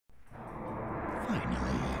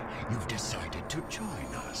you've decided to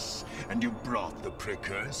join us, and you brought the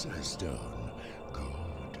precursor stone.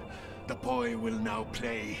 Good. The boy will now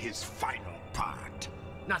play his final part.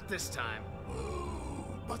 Not this time. Oh,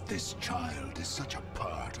 but this child is such a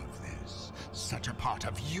part of this. Such a part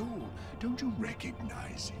of you. Don't you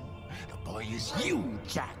recognize him? The boy is you,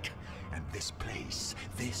 Jak. And this place,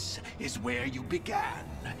 this is where you began.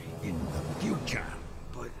 In the future.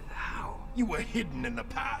 But how? You were hidden in the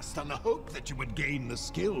past on the hope that you would gain the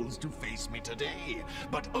skills to face me today.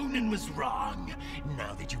 But Onin was wrong.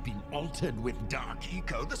 Now that you've been altered with Dark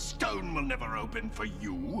Eco, the stone will never open for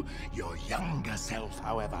you. Your younger self,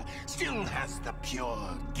 however, still has the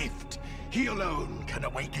pure gift. He alone can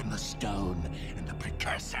awaken the stone and the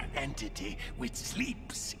precursor entity which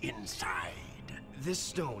sleeps inside. This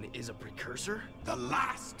stone is a precursor? The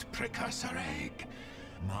last precursor egg.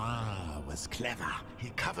 Ma was clever.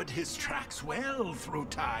 He covered his tracks well through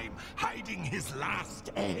time, hiding his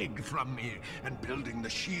last egg from me and building the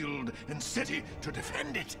shield and city to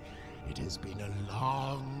defend it. It has been a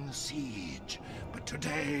long siege, but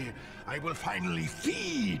today I will finally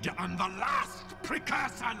feed on the last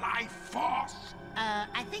precursor life force.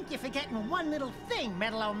 I think you're forgetting one little thing,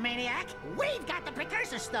 Metalomaniac. We've got the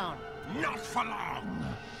precursor stone. Not for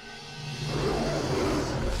long.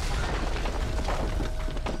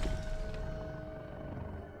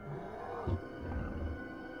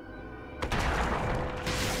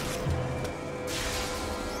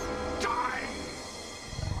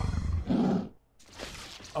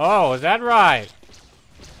 Oh, is that right?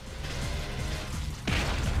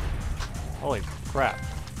 Holy crap.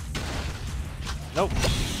 Nope.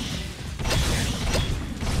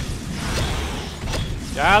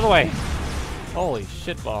 Get out of the way. Holy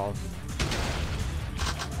shitballs.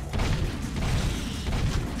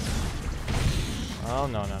 Oh,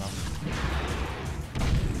 no, no, no.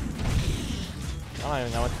 I don't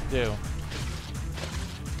even know what to do.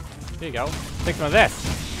 Here you go. Take some of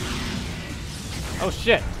this. Oh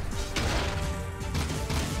shit.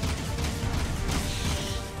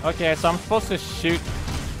 Okay, so I'm supposed to shoot.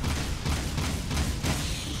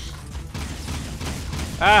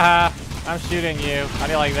 Aha! I'm shooting you. How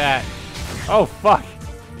do you like that? Oh fuck!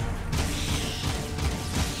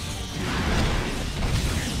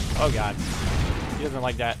 Oh god. He doesn't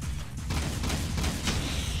like that.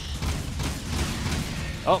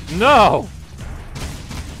 Oh no!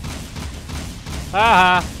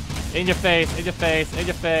 Haha! In your face, in your face, in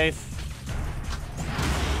your face.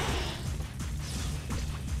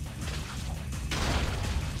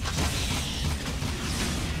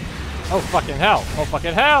 Oh fucking hell. Oh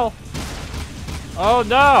fucking hell. Oh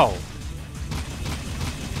no.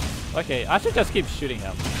 Okay, I should just keep shooting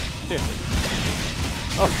him. Seriously.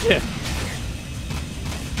 Oh shit.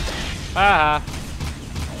 Ah.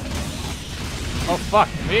 Oh fuck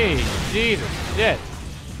me. Jesus shit.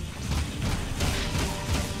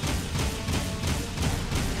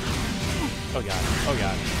 Oh god, oh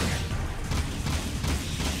god.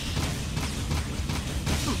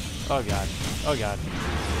 Oh god, oh god.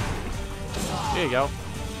 Here you go.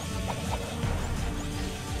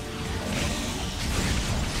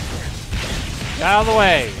 Get out of the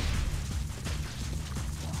way.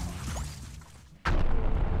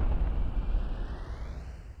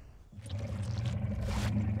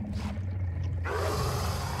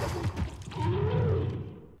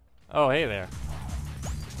 Oh, hey there.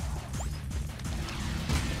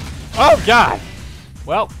 Oh god!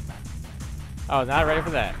 Well, I was not ready for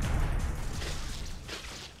that.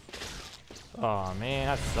 Oh man,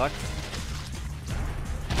 that sucks.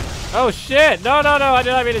 Oh shit! No, no, no! I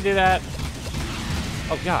did not mean to do that.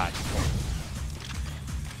 Oh god.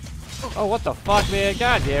 Oh, what the fuck, man?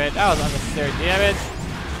 God damn it! That was unnecessary damage.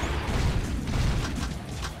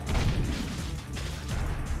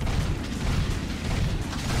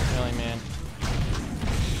 Really, man.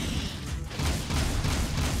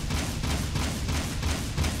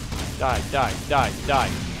 Die, die, die, die.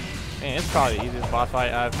 Man, it's probably the easiest boss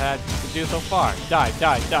fight I've had to do so far. Die,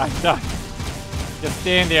 die, die, die. Just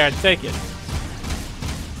stand there and take it.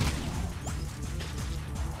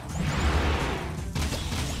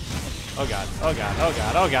 Oh god, oh god, oh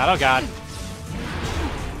god, oh god, oh god.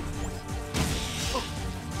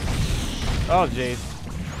 Oh jeez.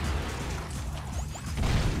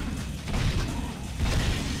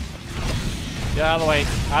 Get out of the way,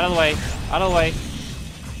 out of the way, out of the way.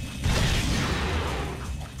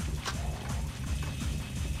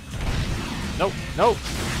 Nope, nope.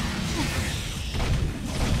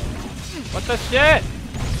 What the shit?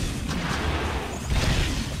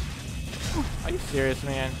 Are you serious,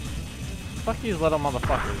 man? Fuck these little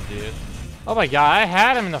motherfuckers, dude. Oh my god, I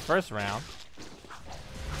had him in the first round.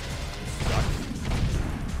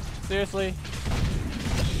 Seriously?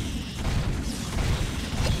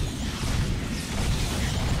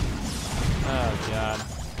 Oh, God.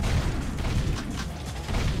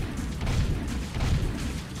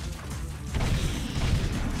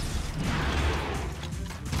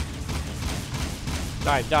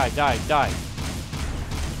 Die, die, die, die.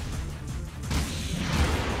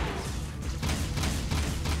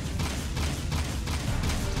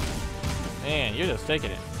 Man, you're just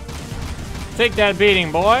taking it. Take that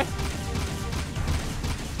beating, boy.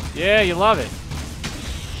 Yeah, you love it.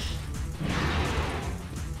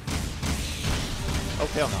 Oh,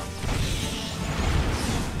 hell no.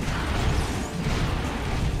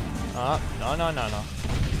 No.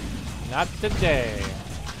 Not today,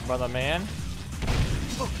 brother man.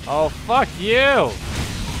 Oh, fuck you!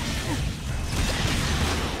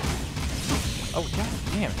 Oh, god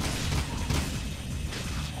damn it.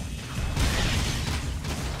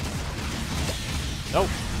 Nope.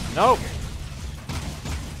 Nope.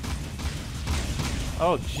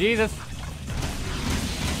 Oh, Jesus.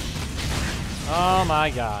 Oh, my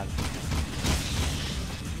God.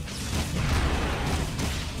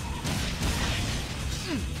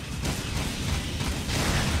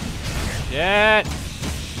 Shit.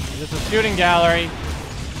 This is a shooting gallery.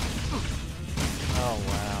 Oh,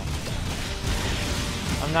 wow.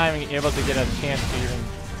 I'm not even able to get a chance to even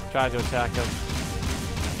try to attack him.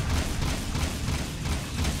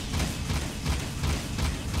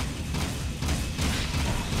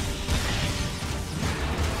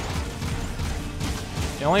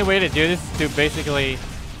 The only way to do this is to basically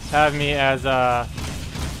have me as a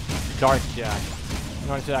Dark Jak in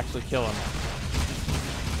order to actually kill him.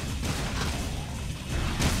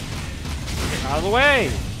 Get out of the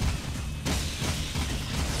way!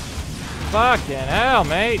 Fucking hell,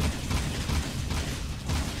 mate!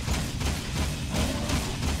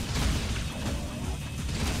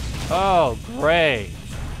 Oh, great.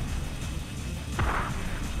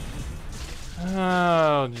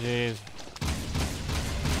 Oh, jeez.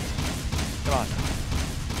 Come on.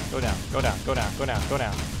 Go down, go down, go down, go down, go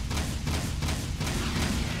down.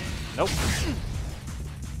 Nope.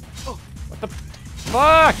 What the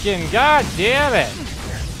fucking god damn it!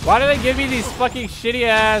 Why do they give me these fucking shitty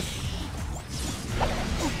ass?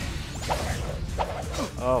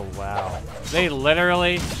 Oh wow. They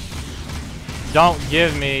literally don't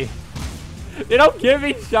give me. They don't give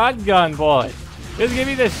me shotgun bullets. They just give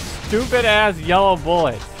me this stupid ass yellow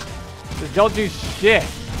bullets. Just don't do shit.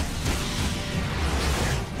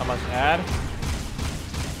 I must add.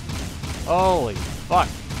 Holy fuck.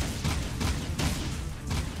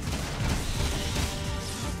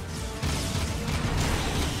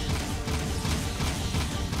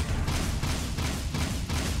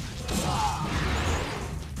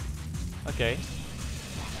 Okay.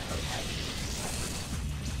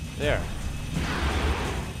 There.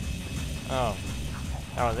 Oh.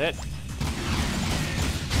 That was it?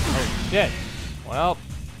 Oh shit. Well,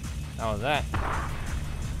 that was that.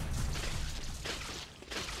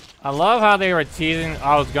 I love how they were teasing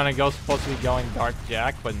I was supposed to be going Dark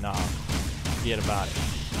Jak, but no. Forget about it.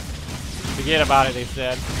 Forget about it, they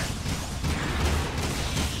said.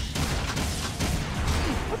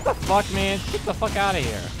 What the fuck, man? Get the fuck out of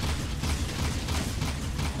here.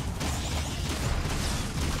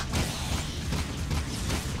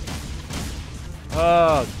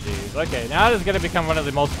 Oh, jeez. Okay, now this is gonna become one of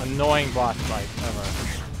the most annoying boss fights ever.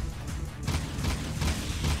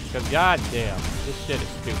 Because goddamn, this shit is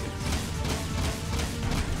stupid.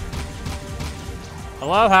 I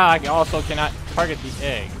love how I also cannot target the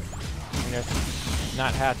eggs when they're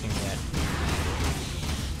not hatching yet.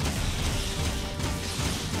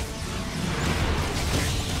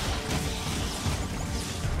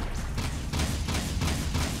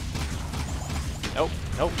 Nope,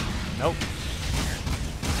 nope, nope.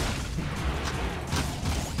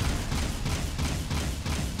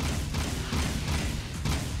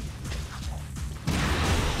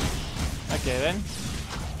 Okay then.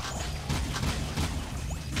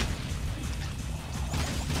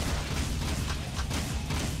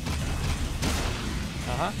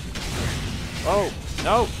 Uh-huh. Oh,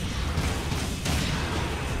 no.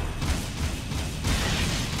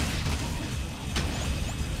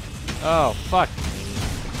 Oh, fuck.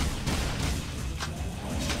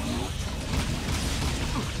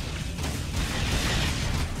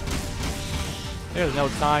 There's no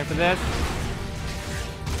time for this.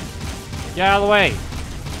 Get out of the way.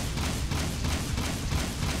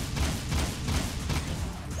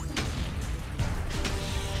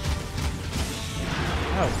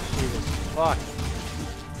 Oh, Jesus. Fuck.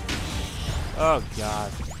 Oh,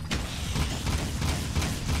 God.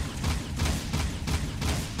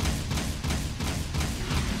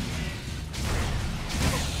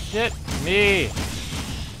 Shit me.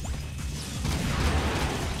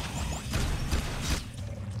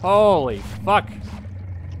 Holy fuck.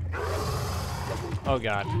 Oh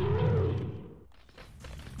god.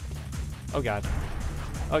 Oh god.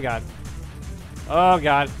 Oh god. Oh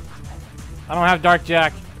god. I don't have Dark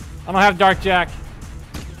Jack. I don't have Dark Jack.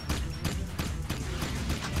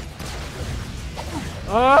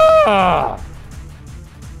 Oh!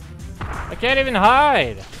 I can't even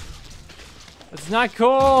hide. It's not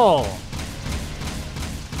cool.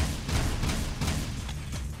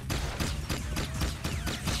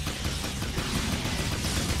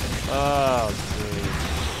 Oh,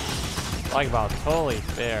 dude. Like about totally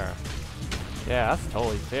fair. Yeah, that's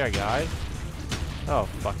totally fair, guys. Oh,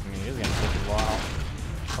 fuck me. This is gonna take a while.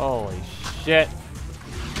 Holy shit.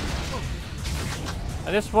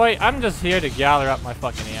 At this point, I'm just here to gather up my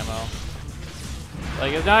fucking ammo.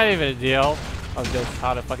 Like, it's not even a deal of just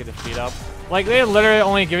how to fucking defeat up. Like, they're literally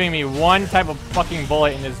only giving me one type of fucking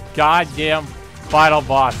bullet in this goddamn final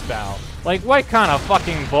boss battle. Like, what kind of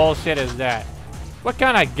fucking bullshit is that? What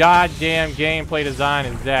kind of goddamn gameplay design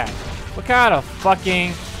is that? What kind of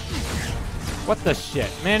fucking... What the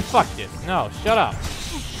shit? Man, fuck this. No, shut up.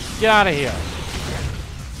 Get out of here.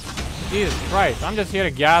 Jesus Christ, I'm just here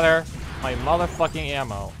to gather my motherfucking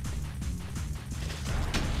ammo.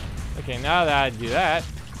 Okay, now that I do that...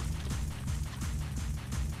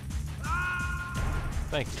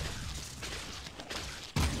 Thank you.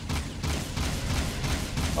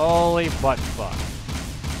 Holy butt fuck.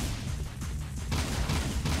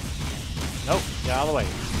 Nope, get out of the way.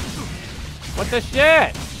 What the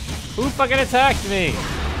shit? Who fucking attacked me?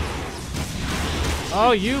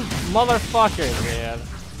 Oh, you motherfuckers, man.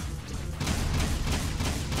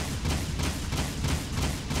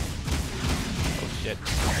 Oh shit.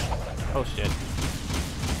 Oh shit.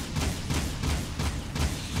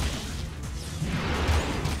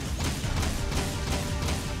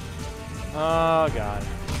 Oh god.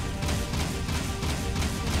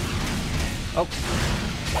 Oh.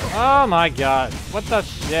 Oh my god. What the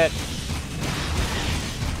shit?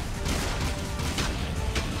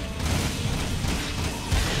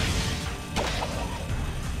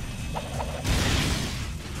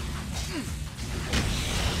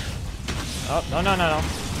 Oh, no, no, no, no.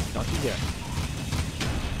 Don't you dare.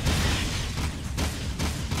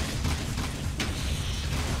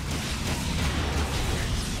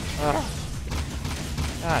 Ugh.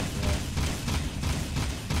 God damn.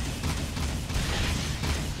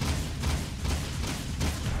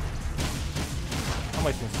 I'm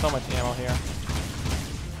wasting so much ammo here.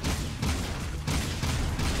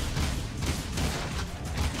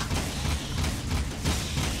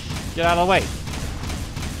 Get out of the way.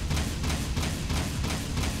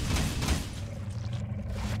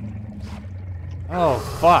 Oh,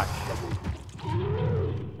 fuck.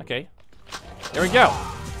 Okay. Here we go.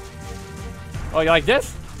 Oh, you like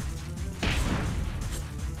this?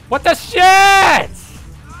 What the shit?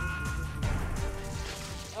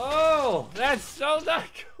 Oh, that's so not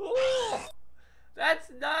cool.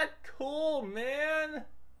 That's not cool, man.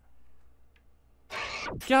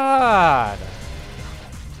 God.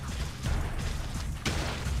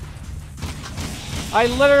 I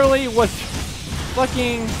literally was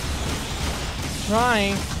fucking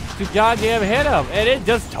trying to goddamn hit him, and it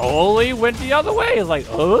just totally went the other way. It's like,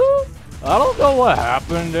 oh, I don't know what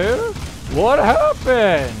happened, dude. What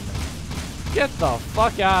happened? Get the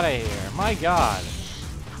fuck out of here. My god.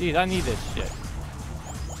 Jeez, I need this shit.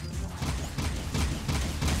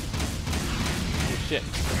 Oh, shit.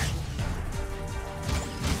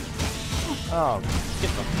 Oh, get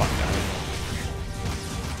the fuck out of here.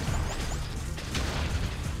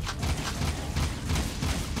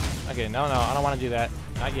 Okay, no, no, I don't want to do that.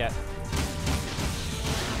 Not yet.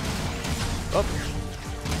 Oh.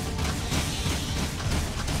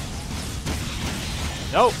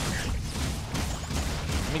 Nope.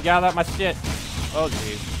 Let me gather up my shit. Oh,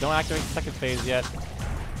 jeez. Don't activate the second phase yet.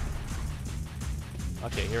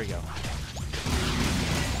 Okay, here we go.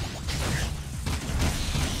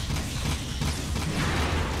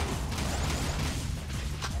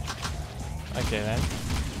 Okay, then.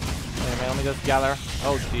 Wait a minute, let me just gather.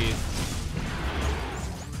 Oh, jeez.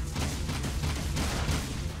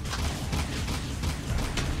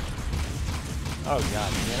 Oh,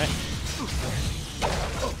 god damn it.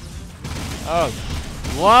 Oh,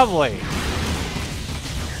 lovely.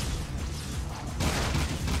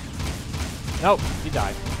 Nope, he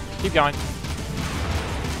died. Keep going.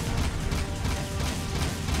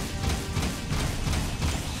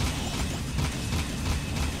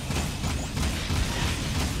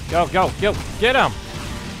 Go, go, go, get him!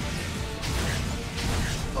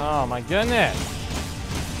 Oh my goodness!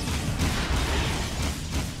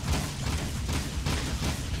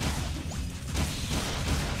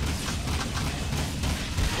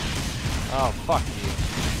 Oh, fuck you.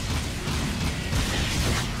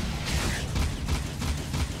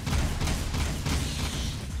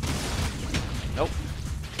 Nope.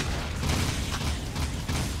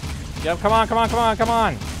 Yep, come on, come on, come on, come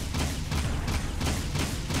on.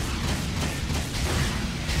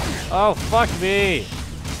 Oh, fuck me.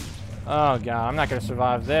 Oh, God, I'm not gonna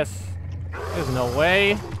survive this. There's no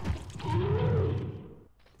way.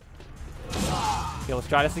 Okay, let's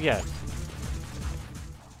try this again.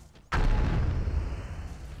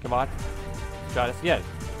 Come on. Let's try this again.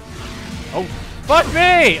 Oh, fuck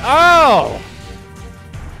me! Oh!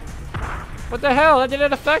 What the hell? That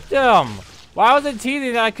didn't affect him. Why was it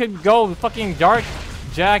teasing that I could go fucking dark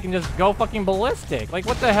Jak and just go fucking ballistic? Like,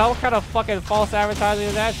 what the hell? What kind of fucking false advertising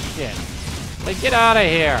is that shit? Like, get out of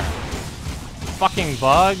here. Fucking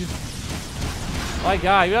bugs. My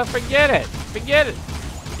God, you gotta forget it. Forget it.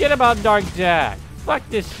 Forget about Dark Jak. Fuck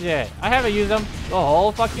this shit. I haven't used them the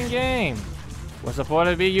whole fucking game. What's the point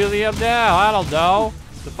of me using them now? I don't know.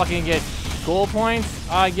 To fucking get cool points,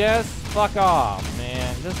 I guess? Fuck off,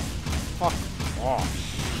 man. Just fuck off.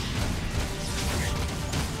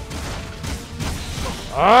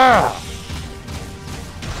 Ah!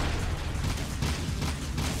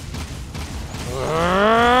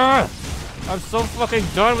 I'm so fucking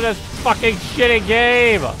done with this fucking shitty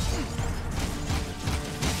game.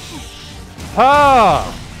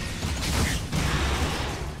 Huh.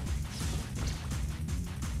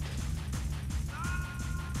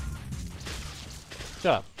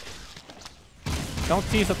 Shut up. Don't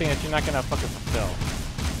tease something that you're not gonna fucking fulfill.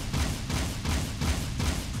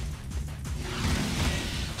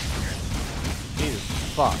 Jesus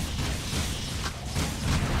fuck.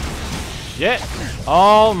 Shit.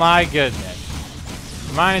 Oh my goodness.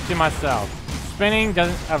 Reminded to myself. Spinning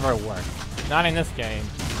doesn't ever work. Not in this game.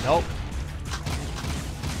 Nope.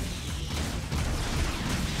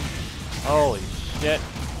 Holy shit.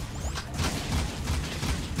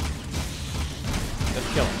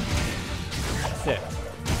 Let's kill him. That's it.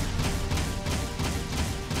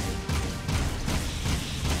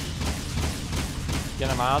 Get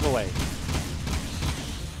him out of the way.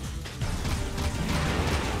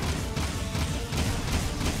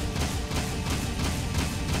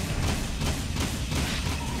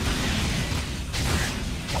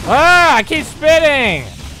 Ah! I keep spinning!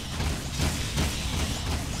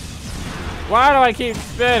 Why do I keep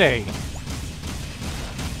spinning?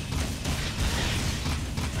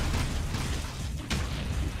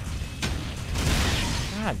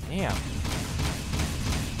 God damn.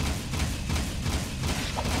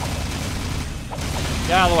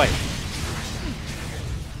 Get out of the way.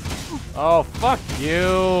 Oh, fuck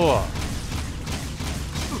you.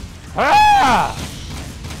 Ah!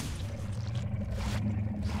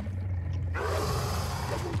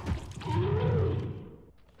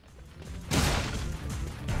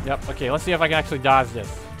 Yep, okay, let's see if I can actually dodge this.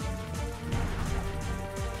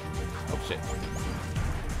 Oh, shit.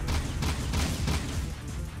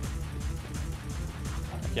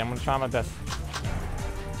 Okay, I'm gonna try my best.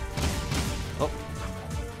 Oh.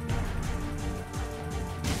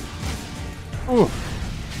 Ooh.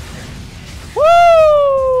 Woo!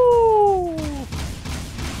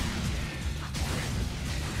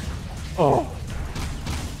 Oh.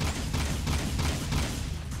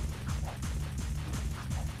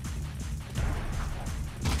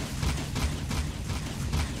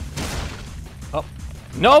 Oh.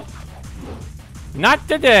 Nope. Not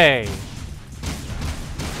today.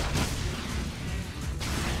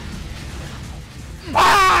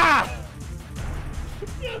 Ah!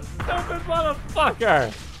 You stupid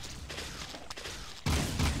motherfucker.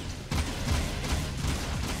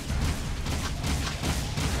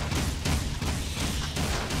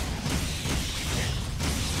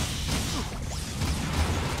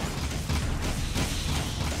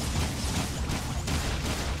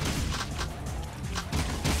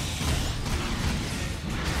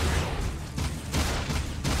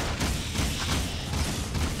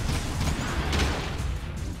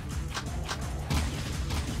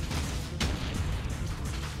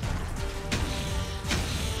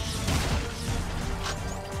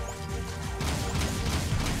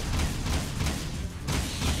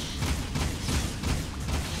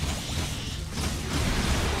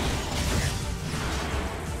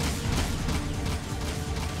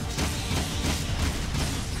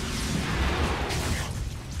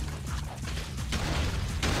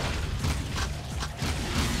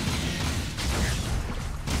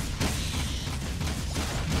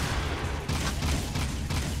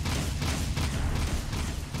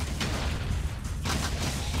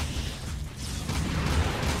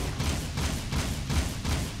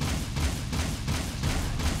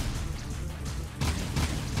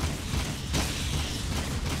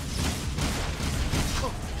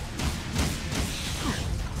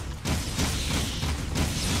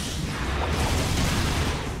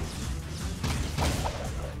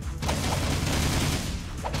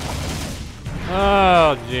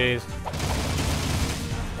 Oh, jeez.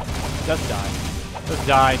 Just die. Just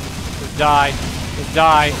die. Just die. Just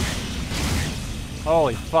die.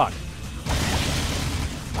 Holy fuck.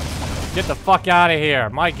 Get the fuck out of here.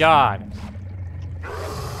 My god.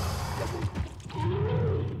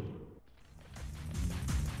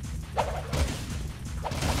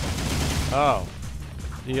 Oh.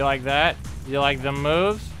 Do you like that? Do you like the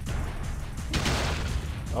moves?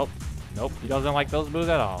 Oh. Nope. He doesn't like those moves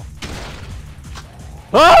at all.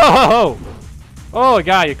 Oh! Oh,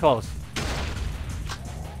 god, you're close.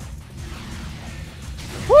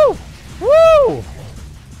 Woo! Woo!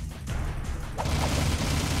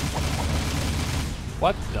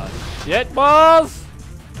 What the shit, balls?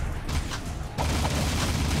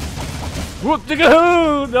 Whoop the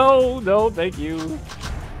gahoo! No, no, thank you.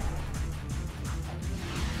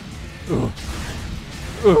 Ooh.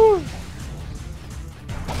 Ooh.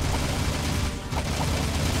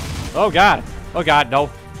 Oh god. Oh god, no.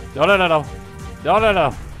 No, no, no, no. No, no,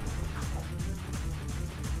 no.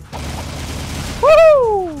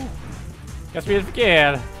 Woo! Guess we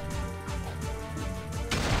can.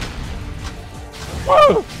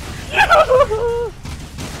 Woo!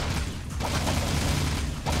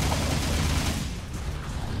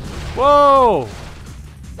 Whoa!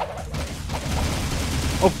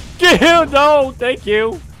 Oh, no, thank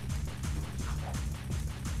you.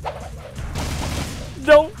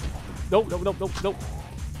 No. No, no, no, no, no.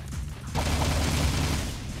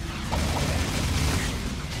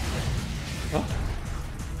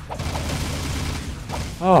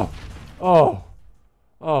 Oh. Oh.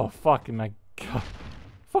 Oh, fucking my god.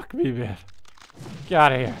 Fuck me, man. Get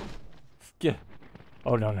out of here. Get.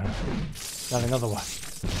 Oh, no, no, no. Not another one.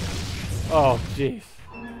 Oh, jeez.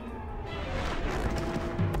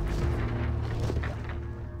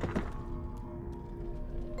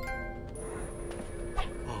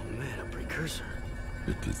 Oh, man, a precursor.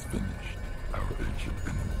 It is finished. Our ancient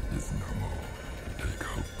enemy is no more. Take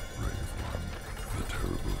hope, brave one. The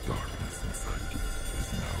terrible darkness inside you is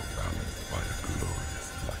now balanced by a glorious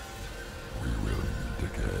light. We will meet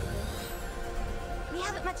again. We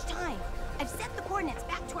haven't much time. I've sent the coordinates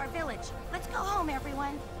back to our village. Let's go home,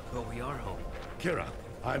 everyone. But we are home. Kira,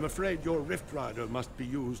 I'm afraid your Rift Rider must be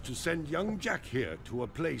used to send young Jak here to a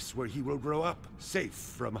place where he will grow up, safe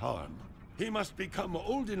from harm. He must become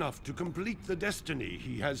old enough to complete the destiny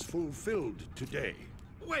he has fulfilled today.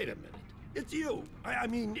 Wait a minute. It's you. I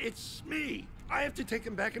mean, it's me. I have to take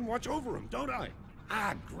him back and watch over him, don't I?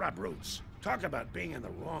 Ah, grub roots. Talk about being in the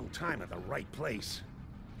wrong time at the right place.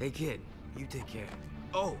 Hey, kid, you take care.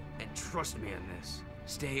 Oh, and trust me on this.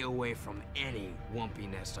 Stay away from any wumpy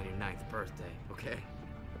nest on your 9th birthday, okay?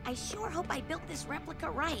 I sure hope I built this replica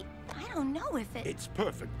right. I don't know if it... It's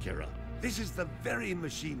perfect, Kira. This is the very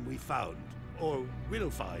machine we found, or will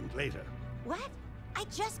find later. What? I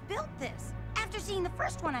just built this. After seeing the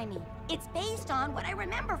first one, I mean. It's based on what I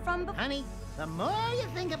remember from before. Honey, the more you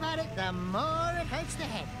think about it, the more it hurts the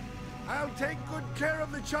head. I'll take good care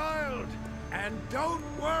of the child. And don't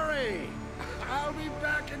worry. I'll be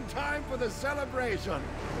back in time for the celebration.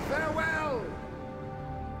 Farewell.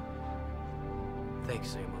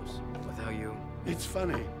 Thanks, Amos. Without you... It's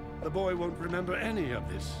funny. The boy won't remember any of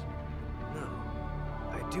this. No.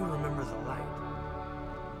 I do remember the light.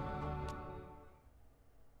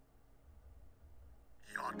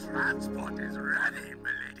 Your transport is ready,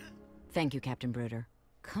 milady. Thank you, Captain Bruder.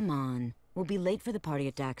 Come on. We'll be late for the party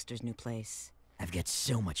at Daxter's new place. I've got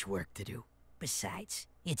so much work to do. Besides,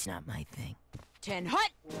 it's not my thing. Ten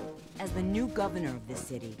Hut! As the new governor of this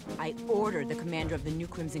city, I ordered the commander of the New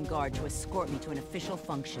Crimson Guard to escort me to an official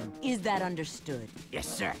function. Is that understood? Yes,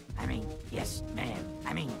 sir. Yes,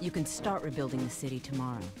 ma'am. You can start rebuilding the city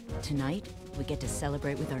tomorrow. Tonight, we get to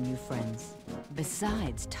celebrate with our new friends.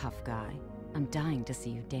 Besides, tough guy, I'm dying to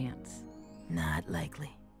see you dance. Not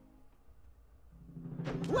likely.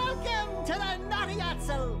 Welcome to the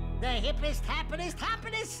Naughty-Otso, the hippest,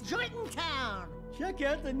 happiest joint in town. Check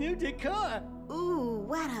out the new decor. Ooh,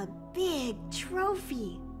 what a big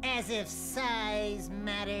trophy. As if size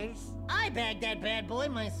matters. I bagged that bad boy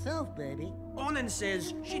myself, baby. Onan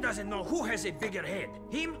says she doesn't know who has a bigger head,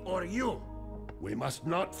 him or you. We must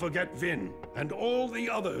not forget Vin and all the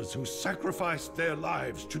others who sacrificed their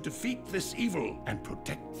lives to defeat this evil and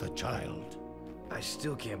protect the child. I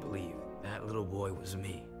still can't believe that little boy was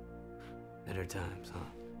me. Better times, huh?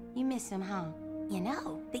 You miss him, huh? You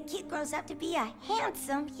know, the kid grows up to be a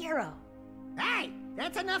handsome hero. Hey,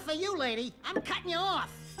 that's enough for you, lady. I'm cutting you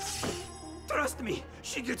off. Trust me,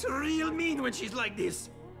 she gets real mean when she's like this.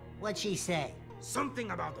 What'd she say?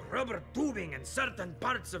 Something about rubber tubing and certain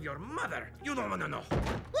parts of your mother. You don't want to know.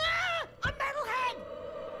 Ah! A metalhead!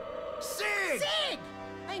 Sid!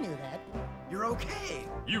 I knew that. You're okay.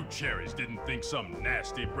 You cherries didn't think some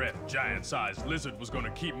nasty-breathed, giant-sized lizard was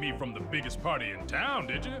gonna keep me from the biggest party in town,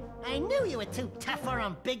 did you? I knew you were too tough for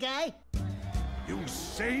him, big guy. You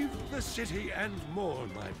saved the city and more,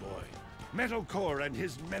 my boy. Metalcore and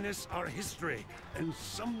his menace are history, and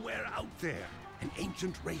somewhere out there, an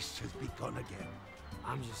ancient race has begun again.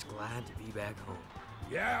 I'm just glad to be back home.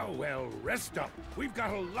 Yeah, well, rest up. We've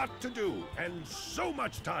got a lot to do, and so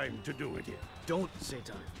much time to do it in. Don't say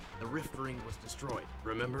time. The Rift Ring was destroyed,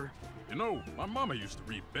 remember? You know, my mama used to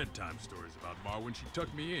read bedtime stories about Ma when she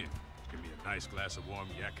tucked me in. Give me a nice glass of warm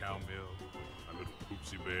yak cow milk, a little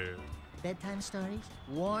poopsie bear. Bedtime stories?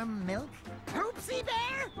 Warm milk? Poopsie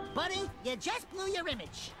bear? Buddy, you just blew your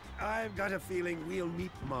image. I've got a feeling we'll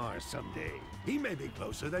meet Mars someday. He may be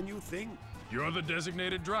closer than you think. You're the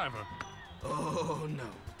designated driver. Oh, no.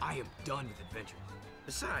 I am done with adventures.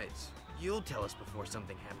 Besides, you'll tell us before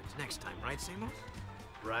something happens next time, right, Samos?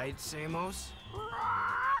 Right, Samos?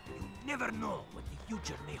 You never know what the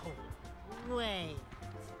future may hold. Wait.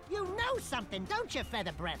 You know something, don't you,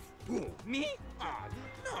 Feather Breath? Who, me?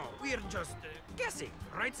 No, we're just guessing,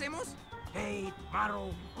 right, Samos? Hey,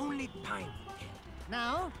 tomorrow, only time will tell.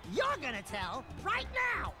 No, you're gonna tell right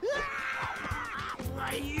now.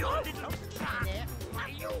 Why, you little... There. Why,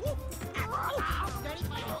 you... Dirty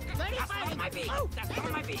fighting. Dirty That's fighting. not my beak. Oh, That's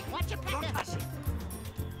not my beak. Watch your Don't back. touch it.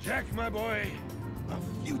 Jack, my boy,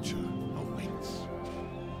 a future awaits.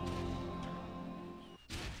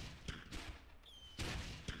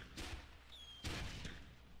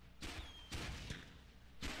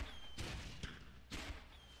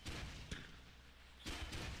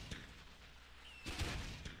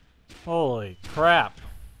 Holy crap.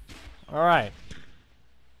 Alright.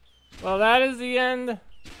 Well, that is the end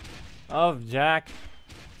of Jak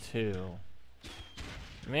II.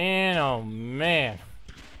 Man, oh man.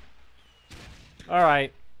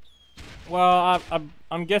 Alright. Well,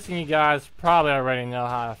 I'm guessing you guys probably already know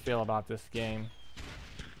how I feel about this game,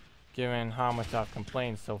 given how much I've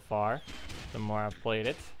complained so far, the more I've played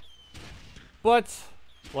it. But,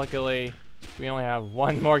 luckily, we only have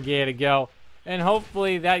one more game to go, and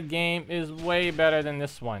hopefully that game is way better than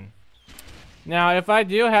this one. Now, if I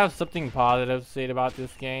do have something positive to say about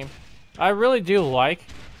this game, I really do like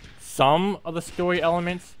some of the story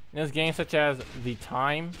elements in this game, such as the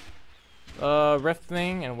time rift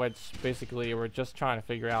thing, in which basically we're just trying to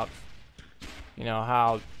figure out, you know,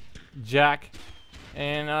 how Jak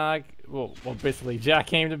and well, basically Jak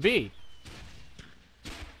came to be.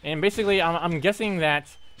 And basically, I'm guessing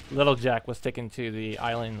that little Jak was taken to the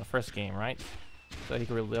island in the first game, right? So he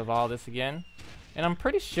could relive all this again. And I'm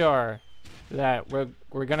pretty sure that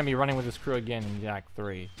we're gonna be running with this crew again in Jak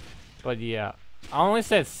III. But yeah, I only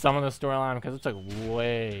said some of the storyline because it took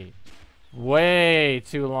way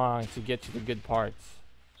too long to get to the good parts.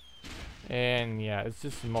 And yeah, it's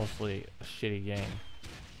just mostly a shitty game.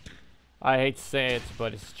 I hate to say it,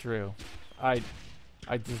 but it's true. I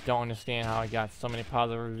just don't understand how I got so many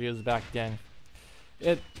positive reviews back then.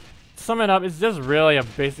 Sum it up, it's just really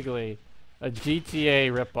basically a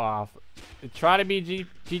GTA ripoff. It tried to be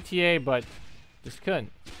GTA, but just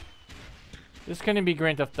couldn't. This couldn't be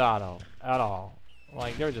Grand Theft Auto at all.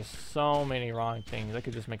 Like, there were just so many wrong things. I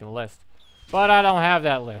could just make a list. But I don't have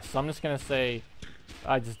that list, so I'm just gonna say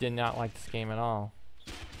I just did not like this game at all.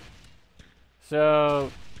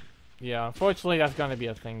 So, yeah, unfortunately that's gonna be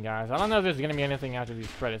a thing, guys. I don't know if there's gonna be anything after these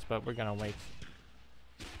credits, but we're gonna wait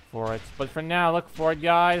for it. But for now, look forward,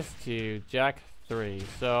 guys, to Jak III.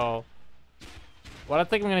 So, what I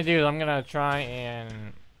think I'm gonna do is I'm gonna try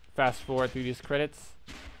and fast forward through these credits,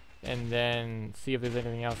 and then see if there's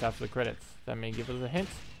anything else after the credits that may give us a hint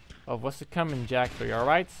of what's to come in Jak III. All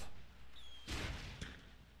right.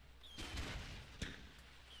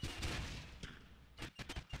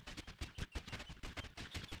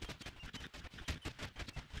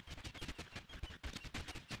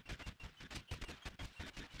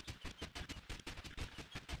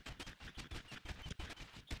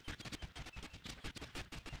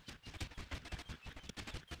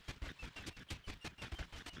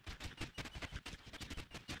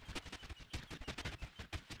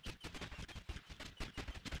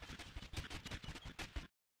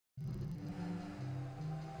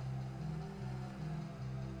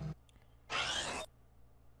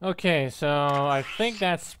 Okay, so I think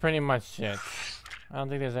that's pretty much it. I don't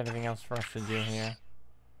think there's anything else for us to do here.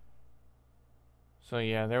 So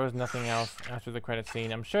yeah, there was nothing else after the credit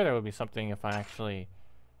scene. I'm sure there would be something if I actually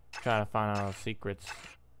try to find out the secrets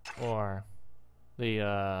or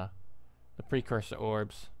the precursor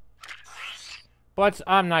orbs. But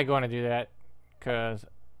I'm not going to do that because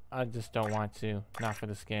I just don't want to. Not for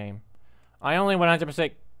this game. I only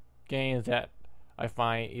 100% games that I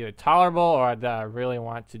find either tolerable or that I really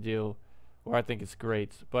want to do, or I think it's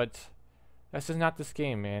great. But that's just not this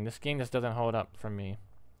game, man. This game just doesn't hold up for me.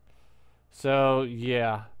 So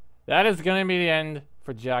yeah, that is gonna be the end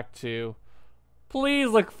for Jak II. Please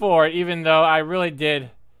look forward, even though I really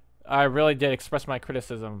did express my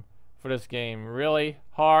criticism for this game really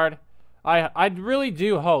hard. I really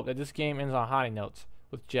do hope that this game ends on high notes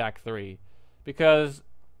with Jak III, because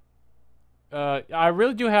I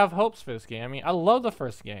really do have hopes for this game. I mean, I love the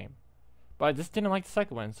first game, but I just didn't like the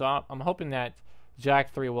second one. So I'm hoping that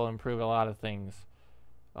Jak III will improve a lot of things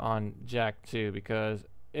on Jak II, because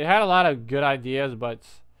it had a lot of good ideas, but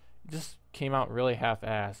it just came out really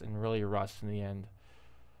half-assed and really rushed in the end.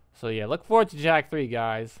 So yeah, look forward to Jak III,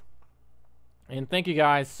 guys. And thank you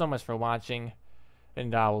guys so much for watching,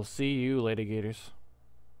 and I will see you later, Gators.